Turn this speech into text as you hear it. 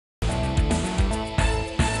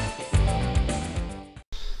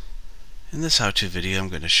In this how-to video, I'm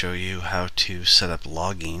going to show you how to set up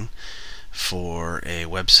logging for a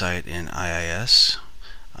website in IIS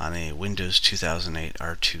on a Windows 2008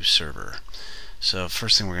 R2 server. So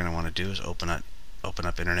first thing we're going to want to do is open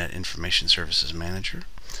up Internet Information Services Manager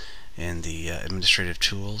in the Administrative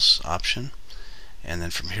Tools option, and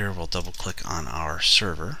then from here we'll double click on our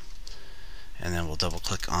server, and then we'll double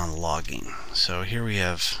click on logging. So here we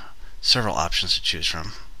have several options to choose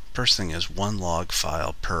from. First thing is one log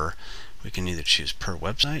file per. We can either choose per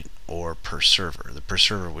website or per server. The per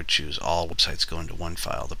server would choose all websites go into one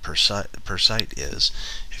file. The per site is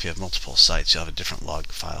if you have multiple sites, you'll have a different log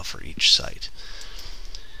file for each site.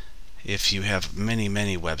 If you have many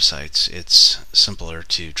websites, it's simpler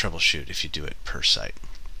to troubleshoot if you do it per site.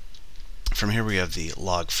 From here we have the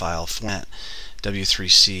log file format.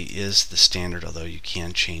 W3C is the standard, although you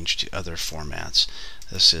can change to other formats.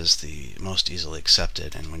 This is the most easily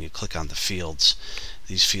accepted, and when you click on the fields,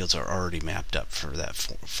 these fields are already mapped up for that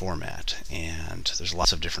format, and there's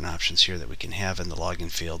lots of different options here that we can have in the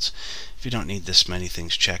login fields. If you don't need this many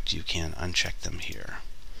things checked, you can uncheck them here.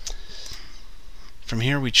 From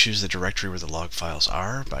here we choose the directory where the log files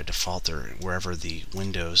are. By default they're wherever the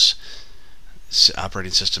Windows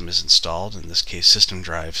operating system is installed. In this case, system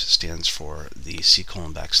drive stands for the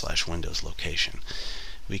C:\Windows location.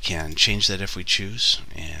 We can change that if we choose,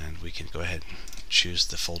 and we can go ahead and choose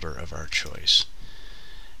the folder of our choice.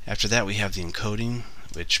 After that we have the encoding,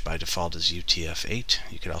 which by default is UTF-8.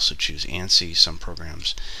 You could also choose ANSI. Some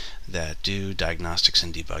programs that do diagnostics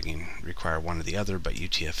and debugging require one or the other, but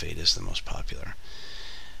UTF-8 is the most popular.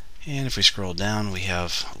 And if we scroll down, we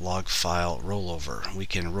have log file rollover. We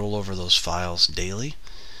can roll over those files daily,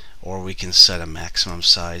 or we can set a maximum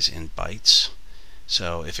size in bytes.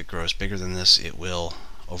 So if it grows bigger than this, it will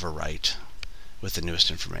overwrite with the newest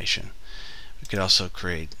information. We could also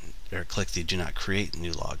click the do not create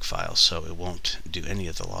new log files, so it won't do any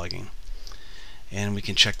of the logging. And we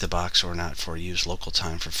can check the box or not for use local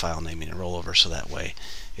time for file naming and rollover, so that way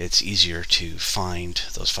it's easier to find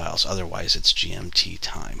those files. Otherwise it's GMT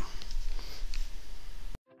time.